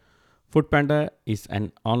FoodPanda is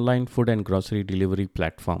an online food and grocery delivery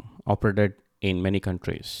platform operated in many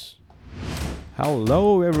countries.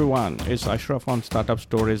 Hello everyone, it's Ashraf on Startup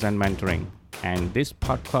Stories and Mentoring. And this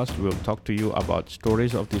podcast will talk to you about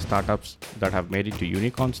stories of the startups that have made it to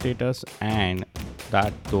unicorn status and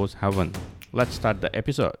that those haven't. Let's start the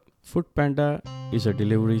episode. FoodPanda is a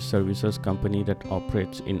delivery services company that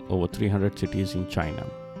operates in over 300 cities in China.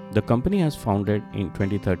 The company was founded in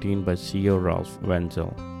 2013 by CEO Ralph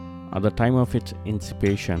Wenzel. At the time of its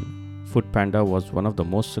inception, FoodPanda was one of the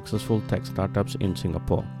most successful tech startups in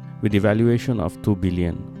Singapore, with a valuation of $2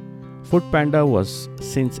 billion. FoodPanda was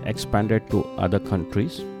since expanded to other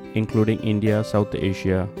countries, including India, South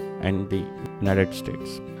Asia, and the United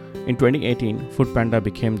States. In 2018, FoodPanda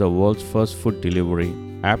became the world's first food delivery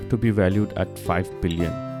app to be valued at $5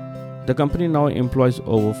 billion. The company now employs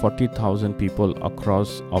over 40,000 people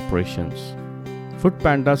across operations.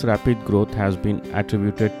 FoodPanda's rapid growth has been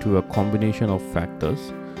attributed to a combination of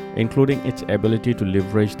factors, including its ability to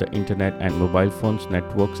leverage the internet and mobile phones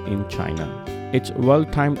networks in China. Its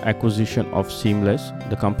well-timed acquisition of Seamless,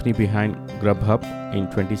 the company behind Grubhub, in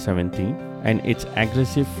 2017, and its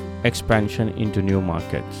aggressive expansion into new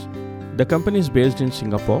markets. The company is based in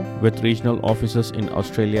Singapore with regional offices in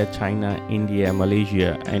Australia, China, India,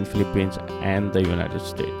 Malaysia, and Philippines, and the United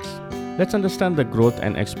States. Let's understand the growth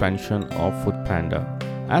and expansion of FoodPanda.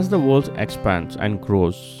 As the world expands and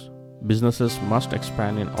grows, businesses must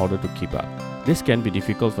expand in order to keep up. This can be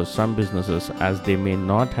difficult for some businesses as they may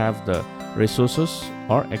not have the resources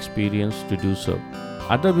or experience to do so.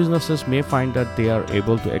 Other businesses may find that they are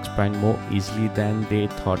able to expand more easily than they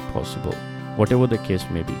thought possible. Whatever the case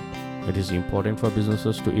may be, it is important for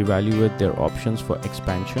businesses to evaluate their options for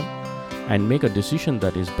expansion and make a decision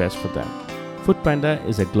that is best for them. FoodPanda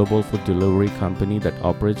is a global food delivery company that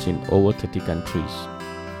operates in over 30 countries.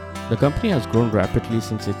 The company has grown rapidly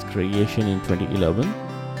since its creation in 2011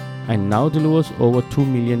 and now delivers over 2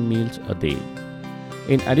 million meals a day.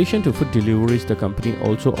 In addition to food deliveries, the company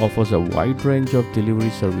also offers a wide range of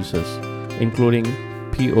delivery services, including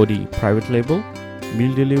POD, private label,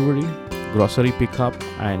 meal delivery, grocery pickup,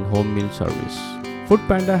 and home meal service.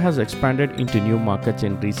 FoodPanda has expanded into new markets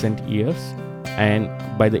in recent years and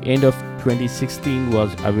by the end of 2016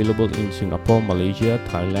 was available in Singapore, Malaysia,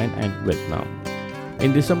 Thailand, and Vietnam.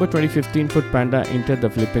 In December 2015, FoodPanda entered the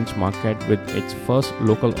Philippines market with its first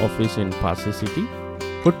local office in Pasay City.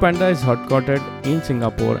 FoodPanda is headquartered in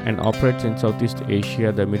Singapore and operates in Southeast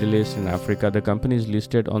Asia, the Middle East, and Africa. The company is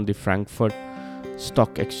listed on the Frankfurt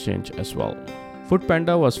Stock Exchange as well.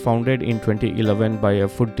 FoodPanda was founded in 2011 by a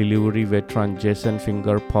food delivery veteran Jason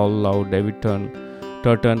Finger, Paul Lau, David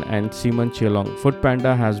Turton, and Simon Chelong.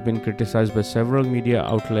 FoodPanda has been criticized by several media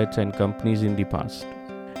outlets and companies in the past.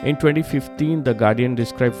 In 2015, The Guardian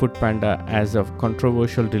described FoodPanda as a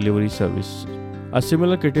controversial delivery service. A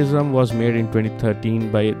similar criticism was made in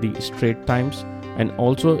 2013 by the Straits Times and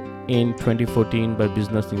also in 2014 by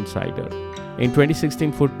Business Insider. In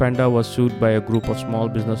 2016, FoodPanda was sued by a group of small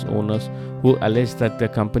business owners who alleged that the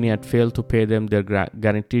company had failed to pay them their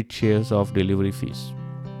guaranteed shares of delivery fees.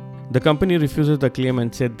 The company refuses the claim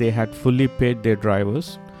and said they had fully paid their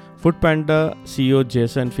drivers. FoodPanda CEO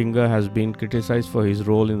Jason Finger has been criticized for his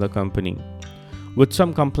role in the company, with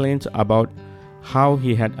some complaints about how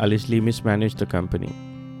he had allegedly mismanaged the company.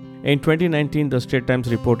 In 2019, the Straits Times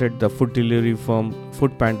reported the food delivery firm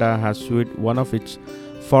FoodPanda has sued one of its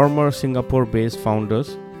former Singapore-based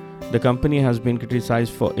founders. The company has been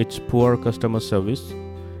criticized for its poor customer service.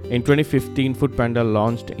 In 2015, FoodPanda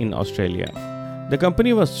launched in Australia. The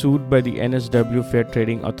company was sued by the NSW Fair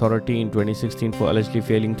Trading Authority in 2016 for allegedly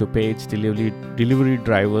failing to pay its delivery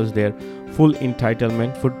drivers their full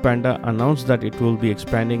entitlement. FoodPanda announced that it will be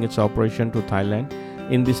expanding its operation to Thailand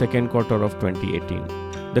in the second quarter of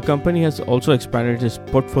 2018. The company has also expanded its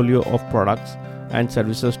portfolio of products and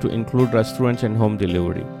services to include restaurants and home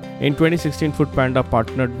delivery. In 2016, FoodPanda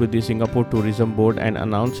partnered with the Singapore Tourism Board and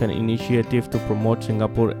announced an initiative to promote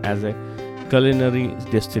Singapore as a culinary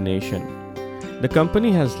destination. The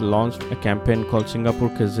company has launched a campaign called Singapore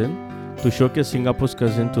Cuisine to showcase Singapore's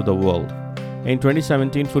cuisine to the world. In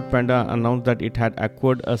 2017, FoodPanda announced that it had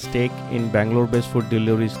acquired a stake in Bangalore-based food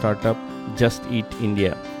delivery startup Just Eat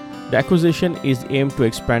India. The acquisition is aimed to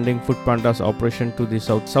expanding FoodPanda's operation to the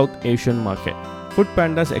South Asian market.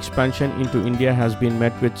 FoodPanda's expansion into India has been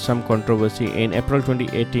met with some controversy. In April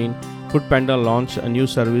 2018, FoodPanda launched a new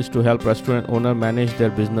service to help restaurant owners manage their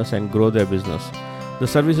business and grow their business. The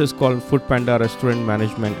service is called FoodPanda Restaurant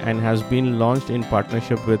Management and has been launched in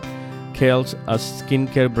partnership with Kiehl's, a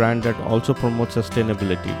skincare brand that also promotes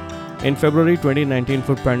sustainability. In February 2019,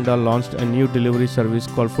 FoodPanda launched a new delivery service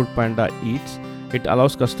called FoodPanda Eats It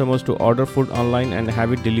allows customers to order food online and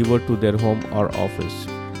have it delivered to their home or office.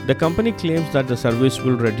 The company claims that the service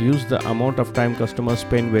will reduce the amount of time customers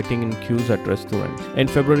spend waiting in queues at restaurants. In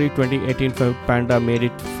February 2018, FoodPanda made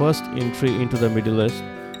its first entry into the Middle East.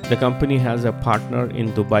 The company has a partner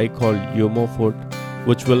in Dubai called Yomo Food,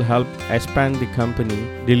 which will help expand the company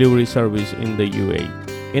delivery service in the UAE.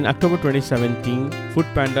 In October 2017,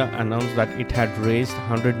 FoodPanda announced that it had raised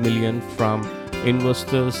 $100 million from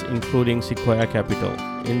investors including Sequoia Capital.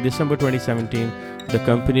 In December 2017, the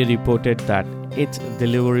company reported that its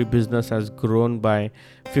delivery business has grown by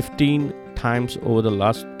 15 times over the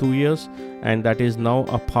last 2 years, and that is now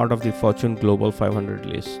a part of the Fortune Global 500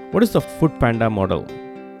 list. What is the FoodPanda model?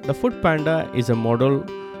 The FoodPanda is a model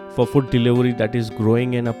for food delivery that is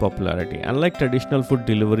growing in popularity. Unlike traditional food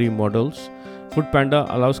delivery models, FoodPanda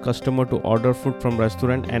allows customers to order food from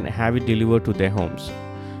restaurant and have it delivered to their homes.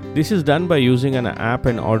 This is done by using an app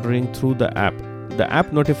and ordering through the app. The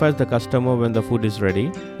app notifies the customer when the food is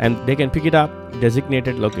ready and they can pick it up at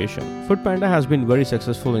designated location. FoodPanda has been very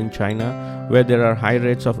successful in China, where there are high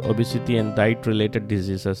rates of obesity and diet-related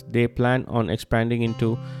diseases. They plan on expanding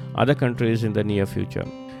into other countries in the near future.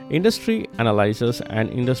 Industry analysis and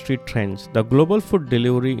industry trends. The global food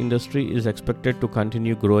delivery industry is expected to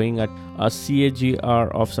continue growing at a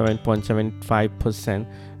CAGR of 7.75%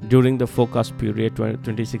 during the forecast period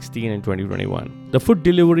 2016 and 2021. The food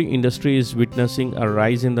delivery industry is witnessing a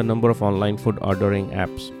rise in the number of online food ordering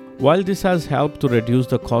apps. While this has helped to reduce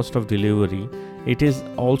the cost of delivery, it is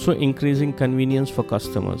also increasing convenience for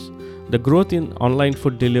customers. The growth in online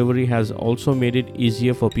food delivery has also made it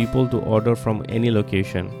easier for people to order from any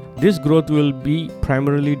location. This growth will be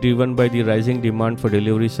primarily driven by the rising demand for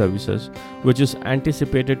delivery services, which is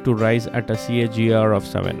anticipated to rise at a CAGR of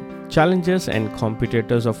 7. Challenges and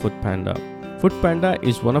competitors of FoodPanda. FoodPanda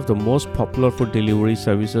is one of the most popular food delivery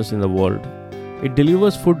services in the world. It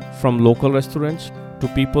delivers food from local restaurants to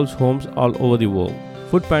people's homes all over the world.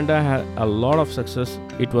 FoodPanda had a lot of success.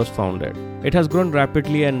 It was founded. It has grown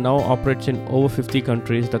rapidly and now operates in over 50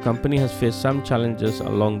 countries. The company has faced some challenges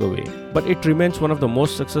along the way, but it remains one of the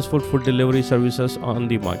most successful food delivery services on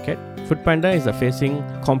the market. FoodPanda is facing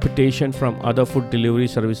competition from other food delivery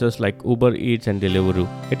services like Uber Eats and Deliveroo.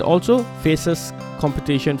 It also faces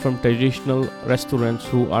competition from traditional restaurants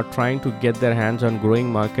who are trying to get their hands on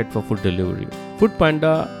growing market for food delivery.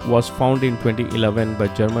 FoodPanda was founded in 2011 by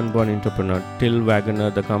German-born entrepreneur Till Wagoner.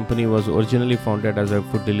 The company was originally founded as a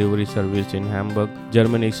food delivery service in Hamburg,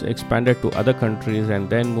 Germany, expanded to other countries and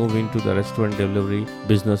then moved into the restaurant delivery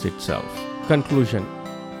business itself. Conclusion.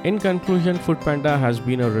 In conclusion, FoodPanda has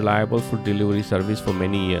been a reliable food delivery service for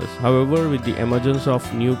many years. However, with the emergence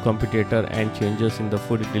of new competitor and changes in the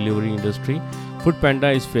food delivery industry,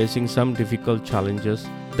 FoodPanda is facing some difficult challenges.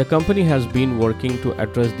 The company has been working to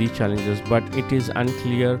address these challenges, but it is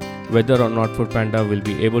unclear whether or not FoodPanda will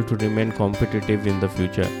be able to remain competitive in the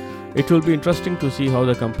future. It will be interesting to see how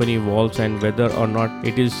the company evolves and whether or not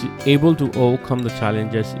it is able to overcome the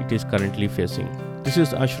challenges it is currently facing. This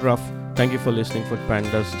is Ashraf. Thank you for listening to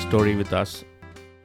FoodPanda's story with us.